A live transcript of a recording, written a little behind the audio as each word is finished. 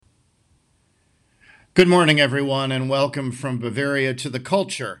Good morning, everyone, and welcome from Bavaria to the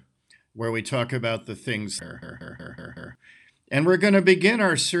culture, where we talk about the things. And we're going to begin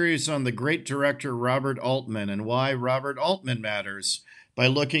our series on the great director Robert Altman and why Robert Altman matters by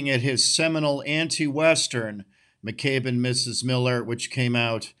looking at his seminal anti-Western, McCabe and Mrs. Miller, which came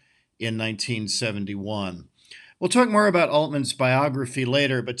out in 1971. We'll talk more about Altman's biography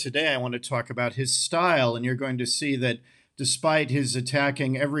later, but today I want to talk about his style, and you're going to see that despite his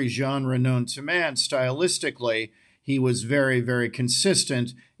attacking every genre known to man stylistically, he was very, very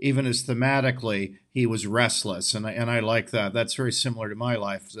consistent, even as thematically he was restless. And I like that. That's very similar to my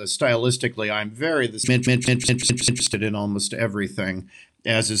life. Stylistically, I'm very interested in almost everything,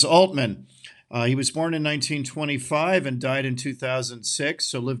 as is Altman. He was born in 1925 and died in 2006,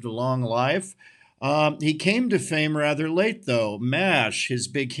 so lived a long life. He came to fame rather late, though. MASH, his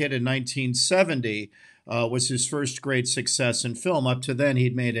big hit in 1970, was his first great success in film. Up to then,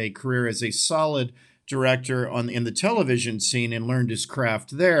 he'd made a career as a solid director in the television scene and learned his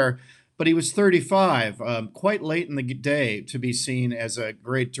craft there. But he was 35, quite late in the day to be seen as a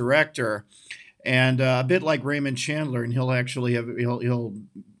great director, and a bit like Raymond Chandler. And he'll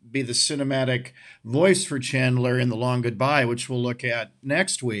be the cinematic voice for Chandler in The Long Goodbye, which we'll look at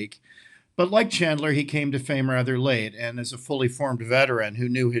next week. But like Chandler, he came to fame rather late and as a fully formed veteran who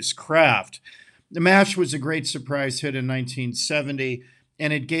knew his craft. The MASH was a great surprise hit in 1970,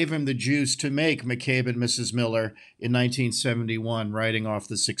 and it gave him the juice to make McCabe and Mrs. Miller in 1971, riding off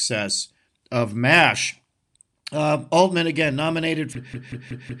the success of MASH. Altman, again, nominated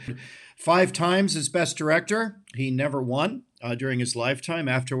 5 times as Best Director. He never won during his lifetime.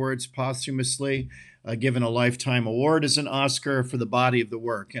 Afterwards, posthumously given a Lifetime Award as an Oscar for the body of the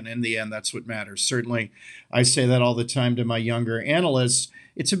work. And in the end, that's what matters. Certainly, I say that all the time to my younger analysts.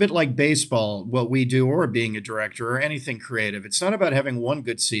 It's a bit like baseball, what we do, or being a director, or anything creative. It's not about having one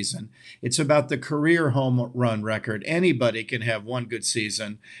good season. It's about the career home run record. Anybody can have one good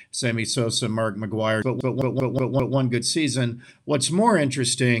season, Sammy Sosa, Mark McGwire, but one good season. What's more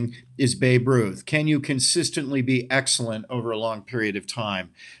interesting is Babe Ruth. Can you consistently be excellent over a long period of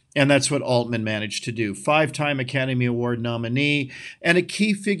time? And that's what Altman managed to do. 5-time Academy Award nominee and a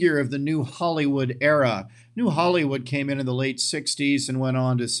key figure of the new Hollywood era. New Hollywood came in the late 60s and went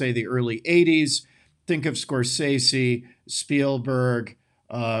on to, say, the early 80s. Think of Scorsese, Spielberg,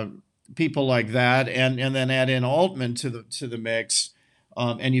 people like that, and then add in Altman to the mix,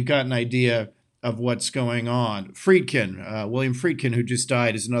 and you've got an idea of what's going on. Friedkin, William Friedkin, who just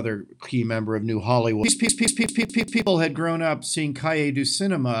died, is another key member of New Hollywood. People had grown up seeing Cahiers du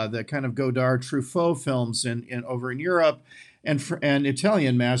Cinema, the kind of Godard, Truffaut films over in Europe, and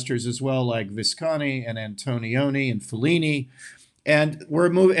Italian masters as well, like Visconti and Antonioni and Fellini, and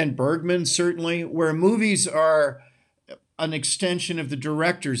Bergman, certainly, where movies are an extension of the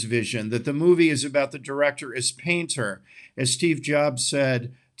director's vision, that the movie is about the director as painter. As Steve Jobs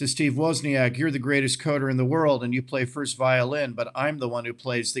said to Steve Wozniak, "You're the greatest coder in the world and you play first violin, but I'm the one who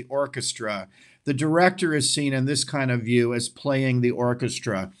plays the orchestra." The director is seen in this kind of view as playing the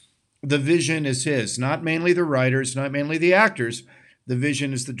orchestra. The vision is his, not mainly the writers, not mainly the actors. The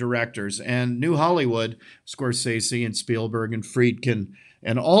vision is the directors. And New Hollywood, Scorsese and Spielberg and Friedkin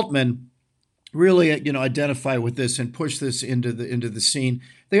and Altman really, identify with this and push this into the scene.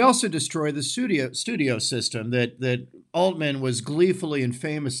 They also destroy the studio system that Altman was gleefully and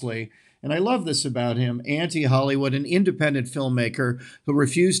famously, and I love this about him, anti-Hollywood, an independent filmmaker who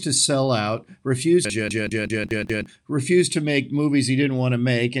refused to sell out, refused to make movies he didn't want to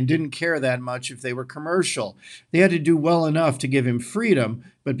make, and didn't care that much if they were commercial. They had to do well enough to give him freedom,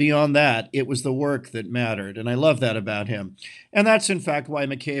 but beyond that, it was the work that mattered, and I love that about him. And that's, in fact, why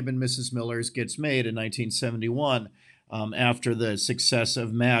McCabe and Mrs. Miller's gets made in 1971 after the success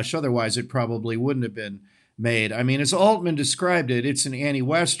of MASH. Otherwise, it probably wouldn't have been made. I mean, as Altman described it, it's an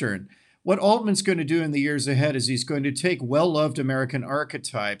anti-Western. What Altman's going to do in the years ahead is he's going to take well-loved American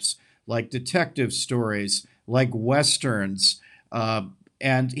archetypes like detective stories, like Westerns,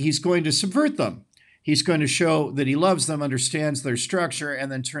 and he's going to subvert them. He's going to show that he loves them, understands their structure,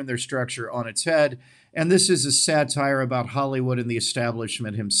 and then turn their structure on its head. And this is a satire about Hollywood and the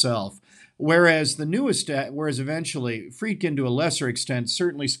establishment himself. Whereas eventually Friedkin, to a lesser extent,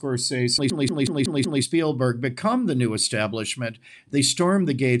 certainly Scorsese, Spielberg, become the new establishment. They storm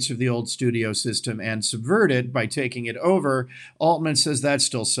the gates of the old studio system and subvert it by taking it over. Altman says that's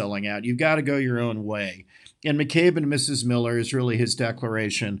still selling out. You've got to go your own way. And McCabe and Mrs. Miller is really his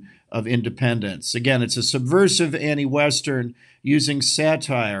declaration of independence. Again, it's a subversive anti-Western using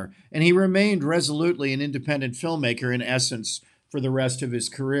satire, and he remained resolutely an independent filmmaker in essence for the rest of his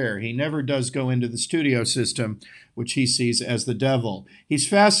career. He never does go into the studio system, which he sees as the devil. He's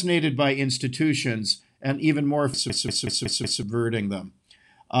fascinated by institutions and even more subverting them.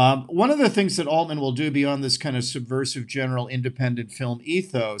 One of the things that Altman will do beyond this kind of subversive general independent film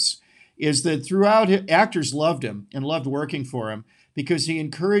ethos is that throughout, actors loved him and loved working for him because he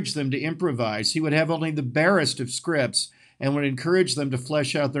encouraged them to improvise. He would have only the barest of scripts and would encourage them to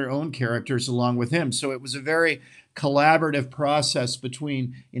flesh out their own characters along with him. So it was a very collaborative process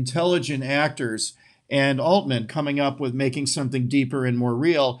between intelligent actors and Altman coming up with making something deeper and more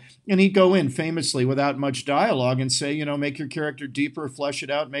real. And he'd go in famously without much dialogue and say, make your character deeper, flesh it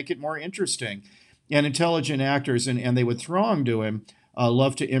out, make it more interesting. And intelligent actors, and they would throng to him,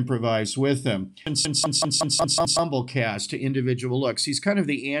 love to improvise with them. Ensemble cast to individual looks. He's kind of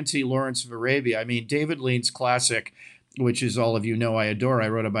the anti-Lawrence of Arabia. I mean, David Lean's classic, which is all of you know I adore. I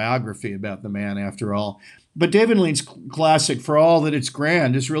wrote a biography about the man, after all. But David Lean's classic, for all that it's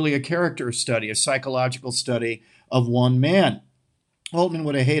grand, is really a character study, a psychological study of one man. Altman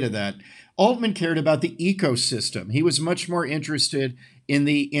would have hated that. Altman cared about the ecosystem. He was much more interested in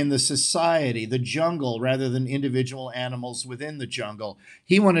the society, the jungle, rather than individual animals within the jungle.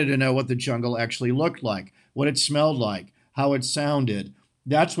 He wanted to know what the jungle actually looked like, what it smelled like, how it sounded.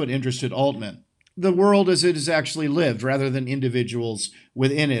 That's what interested Altman. The world as it is actually lived rather than individuals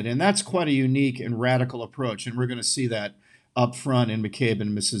within it. And that's quite a unique and radical approach. And we're going to see that up front in McCabe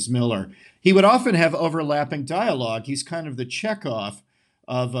and Mrs. Miller. He would often have overlapping dialogue. He's kind of the Chekhov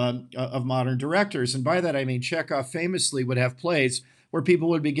of modern directors. And by that, I mean Chekhov famously would have plays where people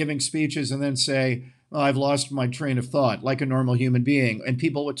would be giving speeches and then say, I've lost my train of thought, like a normal human being. And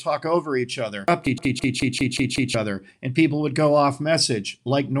people would talk over each other, each other. And people would go off message,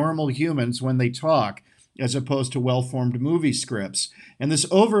 like normal humans when they talk, as opposed to well-formed movie scripts. And this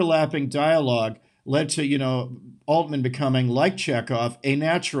overlapping dialogue led to, Altman becoming, like Chekhov, a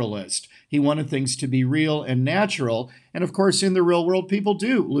naturalist. He wanted things to be real and natural. And of course, in the real world, people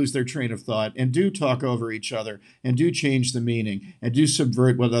do lose their train of thought and do talk over each other and do change the meaning and do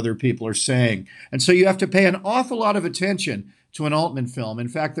subvert what other people are saying. And so you have to pay an awful lot of attention to an Altman film. In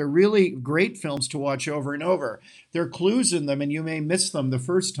fact, they're really great films to watch over and over. There are clues in them, and you may miss them the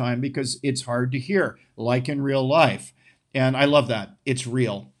first time because it's hard to hear, like in real life. And I love that. It's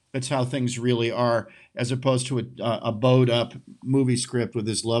real. That's how things really are, as opposed to a bowed-up movie script with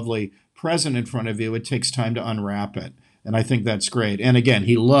this lovely present in front of you. It takes time to unwrap it. And I think that's great. And again,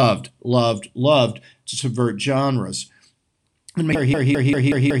 he loved to subvert genres. And here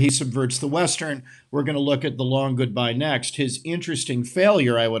he subverts the Western. We're going to look at The Long Goodbye next. His interesting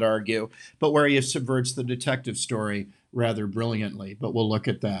failure, I would argue, but where he subverts the detective story rather brilliantly. But we'll look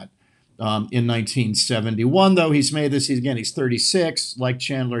at that. In 1971, though, he's 36. Like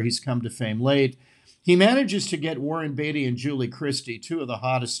Chandler, he's come to fame late. He manages to get Warren Beatty and Julie Christie, two of the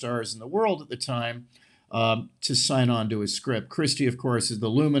hottest stars in the world at the time, to sign on to his script. Christie, of course, is the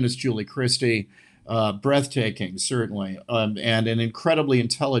luminous Julie Christie, breathtaking, certainly, and an incredibly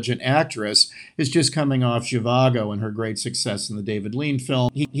intelligent actress, is just coming off Zhivago and her great success in the David Lean film.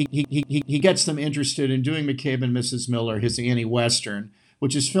 He gets them interested in doing McCabe and Mrs. Miller, his anti-Western,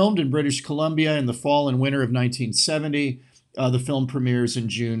 which is filmed in British Columbia in the fall and winter of 1970. The film premieres in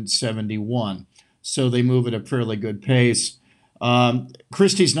June 71. So they move at a fairly good pace.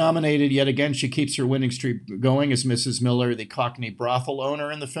 Christie's nominated yet again. She keeps her winning streak going as Mrs. Miller, the Cockney brothel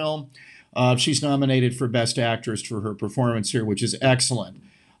owner in the film. She's nominated for Best Actress for her performance here, which is excellent.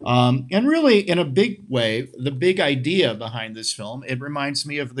 And really, in a big way, the big idea behind this film, it reminds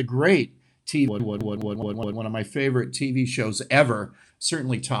me of the great TV, one of my favorite TV shows ever,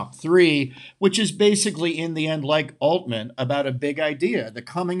 certainly top 3, which is basically, in the end, like Altman, about a big idea, the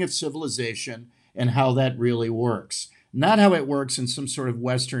coming of civilization and how that really works. Not how it works in some sort of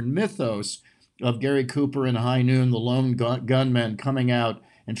Western mythos of Gary Cooper and High Noon, the lone gunmen coming out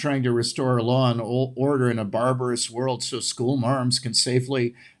and trying to restore law and order in a barbarous world so school marms can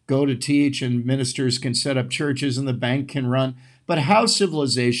safely go to teach and ministers can set up churches and the bank can run, but how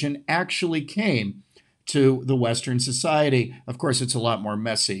civilization actually came to the Western society. Of course, it's a lot more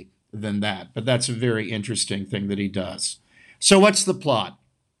messy than that, but that's a very interesting thing that he does. So what's the plot?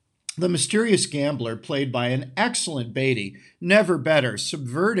 The mysterious gambler, played by an excellent Beatty, never better,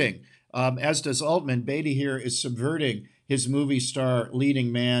 subverting, as does Altman. Beatty here is subverting his movie star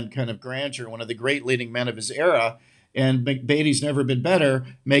leading man kind of grandeur, one of the great leading men of his era, and Beatty's never been better,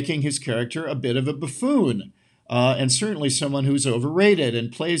 making his character a bit of a buffoon. And certainly someone who's overrated and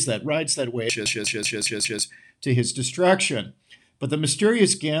plays that, rides that wave to his destruction. But the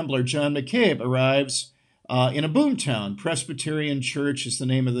mysterious gambler, John McCabe, arrives in a boomtown. Presbyterian Church is the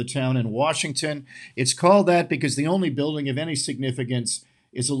name of the town in Washington. It's called that because the only building of any significance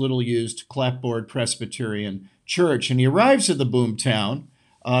is a little used clapboard Presbyterian church. And he arrives at the boomtown,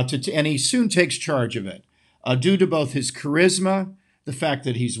 and he soon takes charge of it. Due to both his charisma, the fact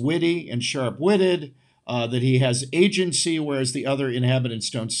that he's witty and sharp-witted, that he has agency, whereas the other inhabitants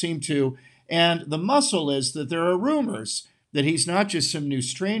don't seem to, and the muscle is that there are rumors that he's not just some new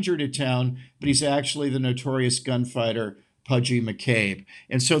stranger to town, but he's actually the notorious gunfighter Pudgy McCabe.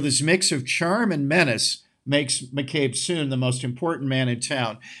 And so this mix of charm and menace makes McCabe soon the most important man in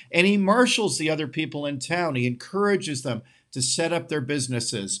town. And he marshals the other people in town. He encourages them to set up their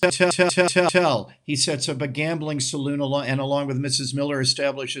businesses. He sets up a gambling saloon and along with Mrs. Miller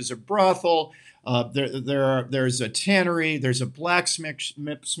establishes a brothel. There's a tannery, there's a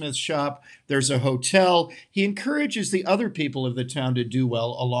blacksmith shop, there's a hotel. He encourages the other people of the town to do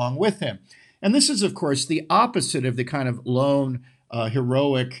well along with him. And this is, of course, the opposite of the kind of lone,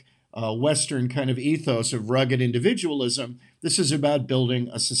 heroic, Western kind of ethos of rugged individualism. This is about building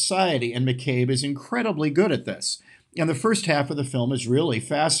a society, and McCabe is incredibly good at this. And the first half of the film is really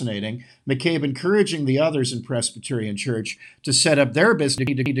fascinating. McCabe encouraging the others in Presbyterian Church to set up their business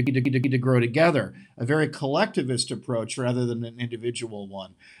to grow together, a very collectivist approach rather than an individual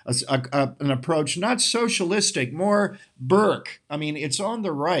one, an approach not socialistic, more Burke. I mean, it's on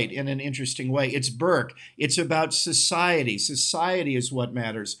the right in an interesting way. It's Burke. It's about society. Society is what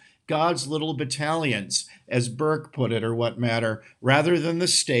matters. God's little battalions, as Burke put it, are what matter, rather than the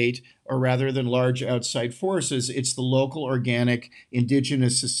state or rather than large outside forces. It's the local, organic,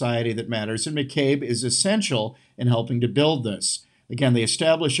 indigenous society that matters, and McCabe is essential in helping to build this. Again, they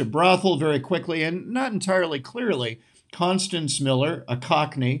establish a brothel very quickly and not entirely clearly. Constance Miller, a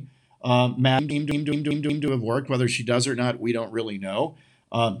Cockney, deemed to have worked. Whether she does or not, we don't really know.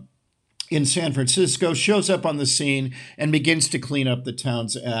 In San Francisco, shows up on the scene and begins to clean up the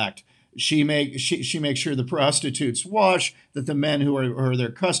town's act. She makes sure the prostitutes wash, that the men who are their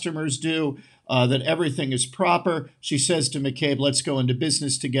customers do, that everything is proper. She says to McCabe, let's go into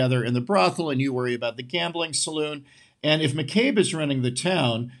business together in the brothel and you worry about the gambling saloon. And if McCabe is running the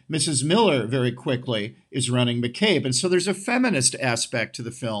town, Mrs. Miller very quickly is running McCabe. And so there's a feminist aspect to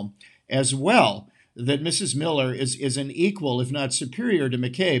the film as well, that Mrs. Miller is an equal, if not superior, to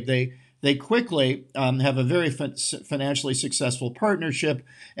McCabe. They quickly have a very financially successful partnership,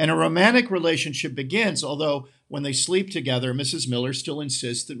 and a romantic relationship begins, although when they sleep together, Mrs. Miller still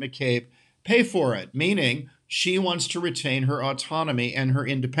insists that McCabe pay for it, meaning she wants to retain her autonomy and her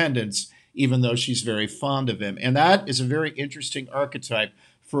independence, even though she's very fond of him. And that is a very interesting archetype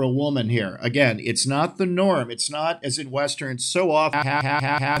for a woman here. Again, it's not the norm. It's not, as in Westerns, so often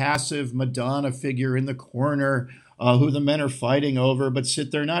passive Madonna figure in the corner, who the men are fighting over, but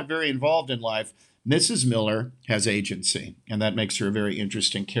sit there not very involved in life. Mrs. Miller has agency, and that makes her a very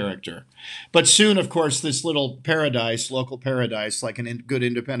interesting character. But soon, of course, this little paradise, local paradise, like a good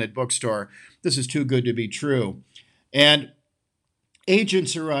independent bookstore, this is too good to be true. And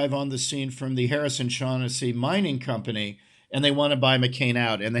agents arrive on the scene from the Harrison Shaughnessy Mining Company, and they want to buy McCain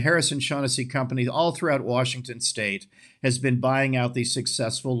out. And the Harrison Shaughnessy Company, all throughout Washington State, has been buying out these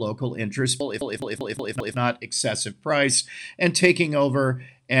successful local interests, if not excessive price, and taking over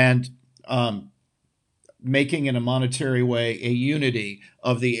and making in a monetary way a unity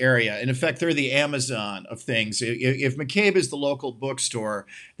of the area. In effect, they're the Amazon of things. If McCabe is the local bookstore,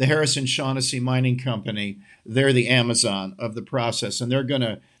 the Harrison Shaughnessy Mining Company, they're the Amazon of the process, and they're going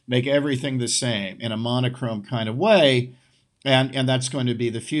to make everything the same in a monochrome kind of way. And that's going to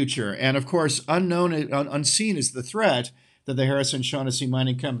be the future. And of course, unseen is the threat that the Harrison Shaughnessy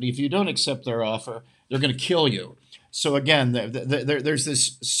Mining Company, if you don't accept their offer, they're going to kill you. So again, there's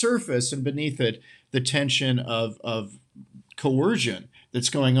this surface, and beneath it, the tension of coercion that's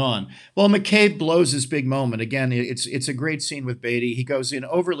going on. Well, McCabe blows his big moment. Again, it's a great scene with Beatty. He goes in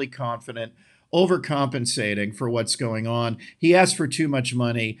overly confident, overcompensating for what's going on. He asks for too much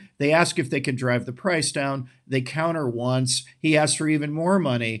money. They ask if they can drive the price down. They counter once. He asks for even more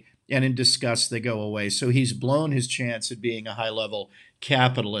money, and in disgust, they go away. So he's blown his chance at being a high-level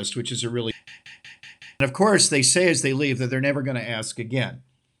capitalist, which is a really... And of course, they say as they leave that they're never going to ask again.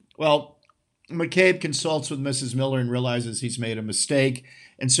 Well, McCabe consults with Mrs. Miller and realizes he's made a mistake.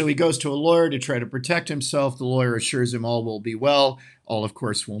 And so he goes to a lawyer to try to protect himself. The lawyer assures him all will be well. All, of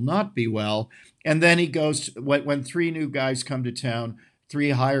course, will not be well. And then he goes, when three new guys come to town,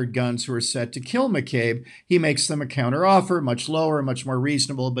 three hired guns who are set to kill McCabe, he makes them a counteroffer, much lower, much more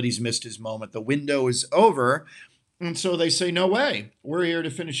reasonable, but he's missed his moment. The window is over. And so they say, no way, we're here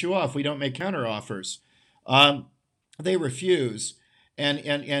to finish you off. We don't make counteroffers. They refuse.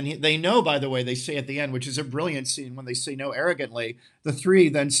 And they know, by the way, they say at the end, which is a brilliant scene when they say no arrogantly, the three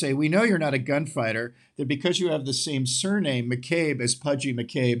then say, we know you're not a gunfighter, that because you have the same surname, McCabe, as Pudgy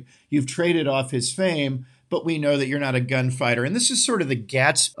McCabe, you've traded off his fame, but we know that you're not a gunfighter. And this is sort of the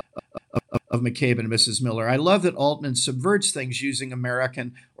Gatsby of McCabe and Mrs. Miller. I love that Altman subverts things using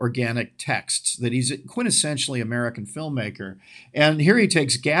American organic texts, that he's a quintessentially American filmmaker. And here he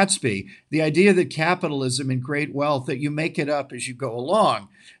takes Gatsby, the idea that capitalism and great wealth, that you make it up as you go along,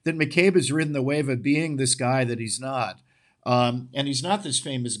 that McCabe has ridden the wave of being this guy that he's not. And he's not this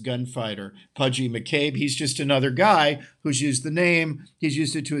famous gunfighter, Pudgy McCabe. He's just another guy who's used the name. He's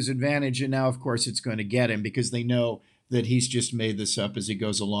used it to his advantage. And now, of course, it's going to get him because they know that he's just made this up as he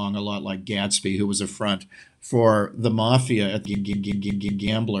goes along, a lot like Gatsby, who was a front for the mafia at the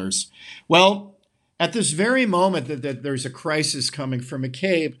gamblers. Well, at this very moment that there's a crisis coming for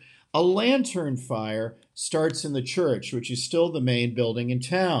McCabe, a lantern fire starts in the church, which is still the main building in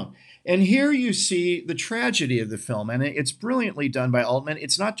town. And here you see the tragedy of the film, and it's brilliantly done by Altman.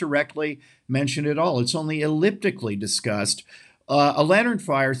 It's not directly mentioned at all. It's only elliptically discussed. A lantern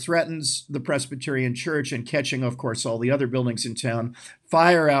fire threatens the Presbyterian Church and catching, of course, all the other buildings in town.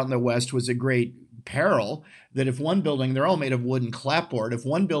 Fire out in the west was a great peril, that if one building, they're all made of wood and clapboard, if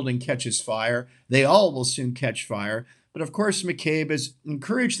one building catches fire, they all will soon catch fire. But of course, McCabe has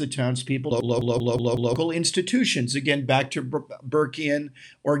encouraged the townspeople, local institutions, again, back to Burkean,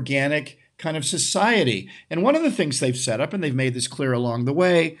 organic kind of society. And one of the things they've set up, and they've made this clear along the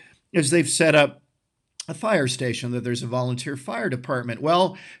way, is they've set up a fire station, that there's a volunteer fire department.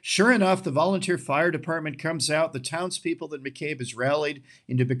 Well, sure enough, the volunteer fire department comes out. The townspeople that McCabe has rallied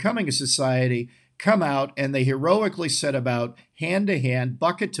into becoming a society come out, and they heroically set about, hand to hand,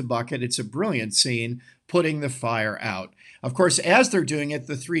 bucket to bucket. It's a brilliant scene, putting the fire out. Of course, as they're doing it,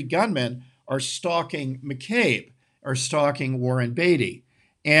 the three gunmen are stalking McCabe, are stalking Warren Beatty.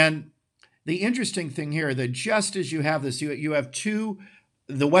 And the interesting thing here, that just as you have this, you have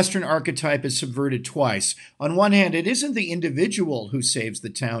the Western archetype is subverted twice. On one hand, it isn't the individual who saves the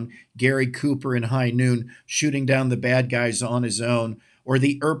town, Gary Cooper in High Noon shooting down the bad guys on his own, or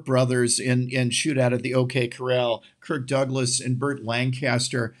the Earp brothers in Shootout at the OK Corral, Kirk Douglas and Burt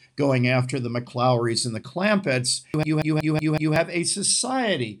Lancaster going after the McClowrys and the Clampetts. You have a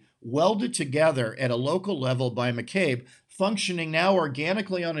society welded together at a local level by McCabe, functioning now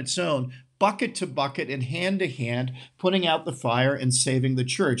organically on its own, bucket to bucket and hand to hand, putting out the fire and saving the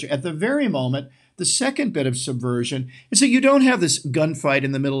church. At the very moment, the second bit of subversion is that you don't have this gunfight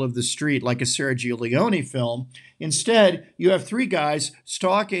in the middle of the street like a Sergio Leone film. Instead, you have three guys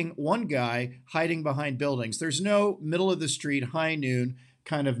stalking one guy hiding behind buildings. There's no middle of the street, high noon,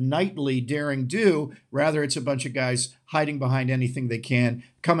 kind of nightly daring do. Rather, it's a bunch of guys hiding behind anything they can,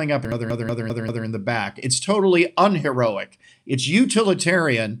 coming up other in the back. It's totally unheroic. It's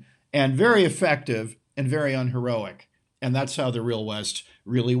utilitarian and very effective and very unheroic. And that's how the real West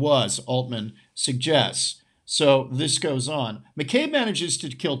really was, Altman suggests. So this goes on. McCabe manages to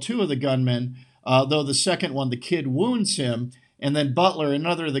kill two of the gunmen, though the second one, the kid, wounds him. And then Butler,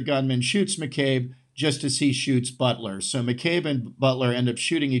 another of the gunmen, shoots McCabe just as he shoots Butler. So McCabe and Butler end up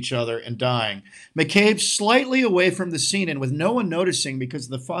shooting each other and dying. McCabe slightly away from the scene and with no one noticing because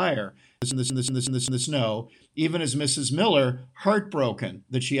of the fire in the snow, even as Mrs. Miller, heartbroken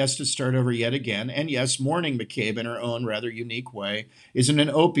that she has to start over yet again, and yes, mourning McCabe in her own rather unique way, is in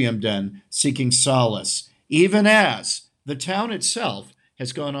an opium den seeking solace, even as the town itself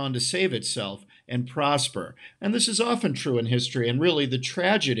has gone on to save itself and prosper. And this is often true in history, and really the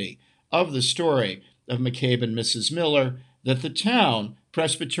tragedy of the story of McCabe and Mrs. Miller, that the town,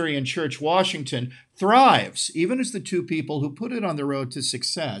 Presbyterian Church, Washington, thrives, even as the two people who put it on the road to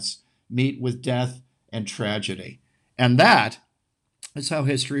success meet with death and tragedy. And that is how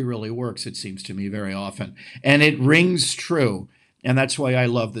history really works, it seems to me, very often. And it rings true. And that's why I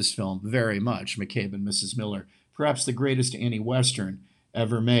love this film very much, McCabe and Mrs. Miller, perhaps the greatest anti-Western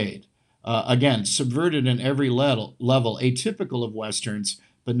ever made. Again, subverted in every level, atypical of Westerns,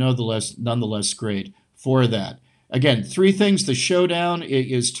 but nonetheless great for that. Again, three things. The showdown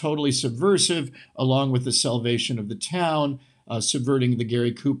is totally subversive, along with the salvation of the town, subverting the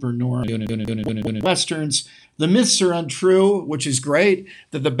Gary Cooper norm Westerns. The myths are untrue, which is great.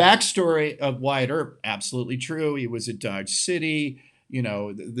 That the backstory of Wyatt Earp, absolutely true. He was at Dodge City.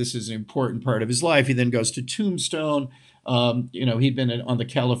 This is an important part of his life. He then goes to Tombstone. He'd been on the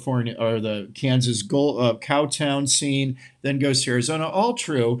California or the Kansas Cowtown scene, then goes to Arizona. All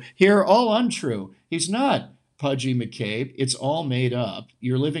true. Here, all untrue. He's not pudgy McCabe. It's all made up.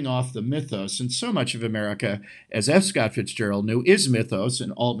 You're living off the mythos, and so much of America, as F. Scott Fitzgerald knew, is mythos,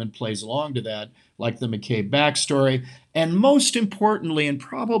 and Altman plays along to that, like the McCabe backstory. And most importantly, and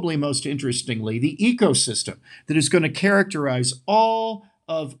probably most interestingly, the ecosystem that is going to characterize all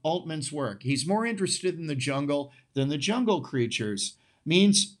of Altman's work. He's more interested in the jungle than the jungle creatures,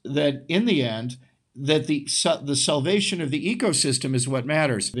 means that in the end, that the salvation of the ecosystem is what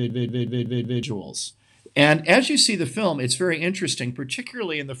matters. Visuals. And as you see the film, it's very interesting,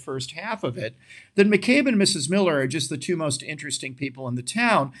 particularly in the first half of it, that McCabe and Mrs. Miller are just the two most interesting people in the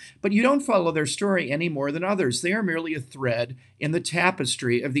town, but you don't follow their story any more than others. They are merely a thread in the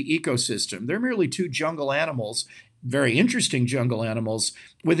tapestry of the ecosystem. They're merely two jungle animals, very interesting jungle animals,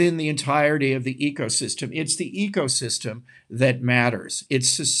 within the entirety of the ecosystem. It's the ecosystem that matters. It's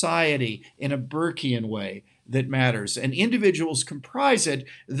society in a Burkean way that matters. And individuals comprise it.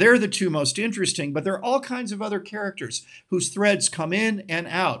 They're the two most interesting, but there are all kinds of other characters whose threads come in and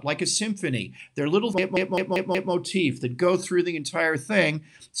out, like a symphony. They're little motif that go through the entire thing.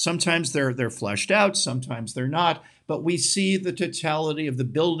 Sometimes they're fleshed out, sometimes they're not, but we see the totality of the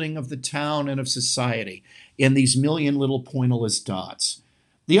building of the town and of society in these million little pointillist dots.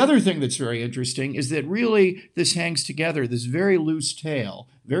 The other thing that's very interesting is that really this hangs together, this very loose tale,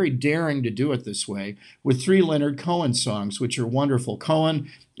 very daring to do it this way, with 3 Leonard Cohen songs, which are wonderful. Cohen,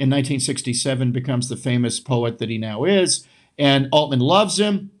 in 1967, becomes the famous poet that he now is, and Altman loves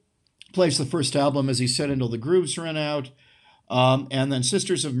him, plays the first album, as he said, until the grooves run out, and then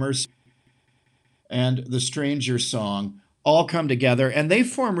Sisters of Mercy and The Stranger Song all come together, and they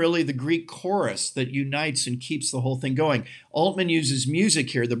form really the Greek chorus that unites and keeps the whole thing going. Altman uses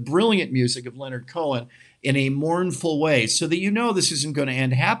music here, the brilliant music of Leonard Cohen, in a mournful way, so that you know this isn't going to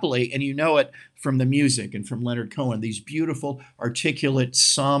end happily, and you know it from the music and from Leonard Cohen, these beautiful, articulate,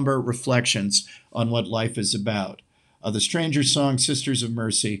 somber reflections on what life is about. The Stranger Song, Sisters of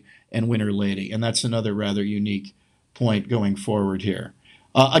Mercy, and Winter Lady, and that's another rather unique point going forward here.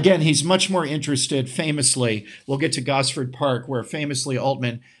 Again, he's much more interested, famously, we'll get to Gosford Park, where famously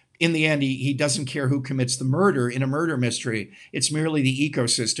Altman, in the end, he doesn't care who commits the murder in a murder mystery. It's merely the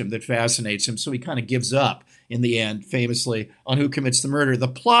ecosystem that fascinates him, so he kind of gives up in the end, famously, on who commits the murder. The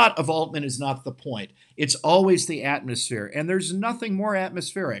plot of Altman is not the point. It's always the atmosphere, and there's nothing more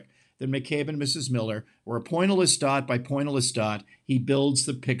atmospheric than McCabe and Mrs. Miller, where pointillist dot by pointillist dot, he builds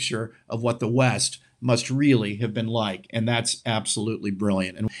the picture of what the West must really have been like, and that's absolutely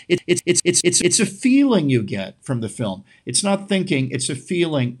brilliant. And it's a feeling you get from the film. It's not thinking, it's a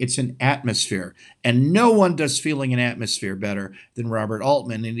feeling, it's an atmosphere. And no one does feeling and atmosphere better than Robert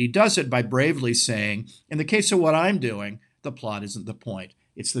Altman, and he does it by bravely saying, in the case of what I'm doing, the plot isn't the point.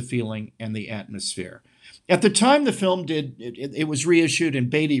 It's the feeling and the atmosphere. At the time the film it was reissued,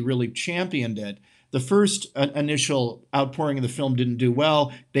 and Beatty really championed it. The first initial outpouring of the film didn't do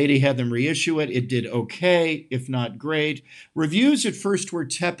well. Beatty had them reissue it. It did okay, if not great. Reviews at first were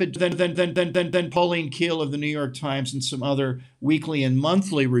tepid. Then Pauline Kael of the New York Times and some other weekly and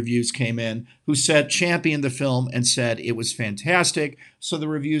monthly reviews came in, who championed the film and said it was fantastic. So the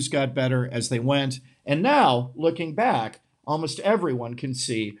reviews got better as they went. And now, looking back, almost everyone can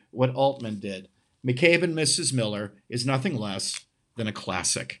see what Altman did. McCabe and Mrs. Miller is nothing less than a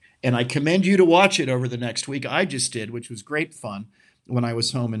classic. And I commend you to watch it over the next week. I just did, which was great fun when I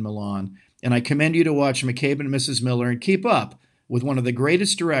was home in Milan. And I commend you to watch McCabe and Mrs. Miller and keep up with one of the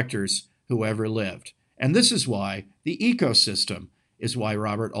greatest directors who ever lived. And this is why the ecosystem is why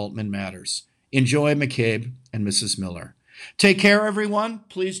Robert Altman matters. Enjoy McCabe and Mrs. Miller. Take care, everyone.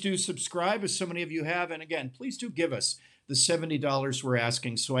 Please do subscribe, as so many of you have. And again, please do give us the $70 we're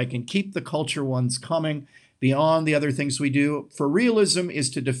asking so I can keep the culture ones coming. Beyond the other things we do, for realism is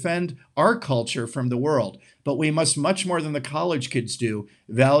to defend our culture from the world. But we must, much more than the college kids do,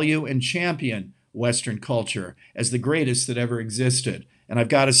 value and champion Western culture as the greatest that ever existed. And I've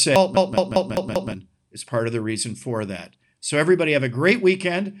got to say, Altman is part of the reason for that. So everybody have a great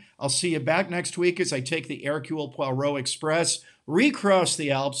weekend. I'll see you back next week as I take the Hercule Poirot Express, recross the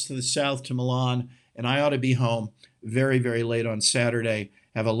Alps to the south to Milan, and I ought to be home very, very late on Saturday.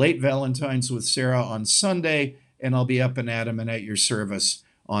 Have a late Valentine's with Sarah on Sunday, and I'll be up and at 'em and at your service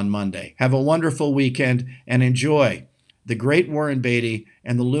on Monday. Have a wonderful weekend and enjoy the great Warren Beatty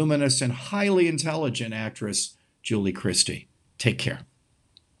and the luminous and highly intelligent actress Julie Christie. Take care.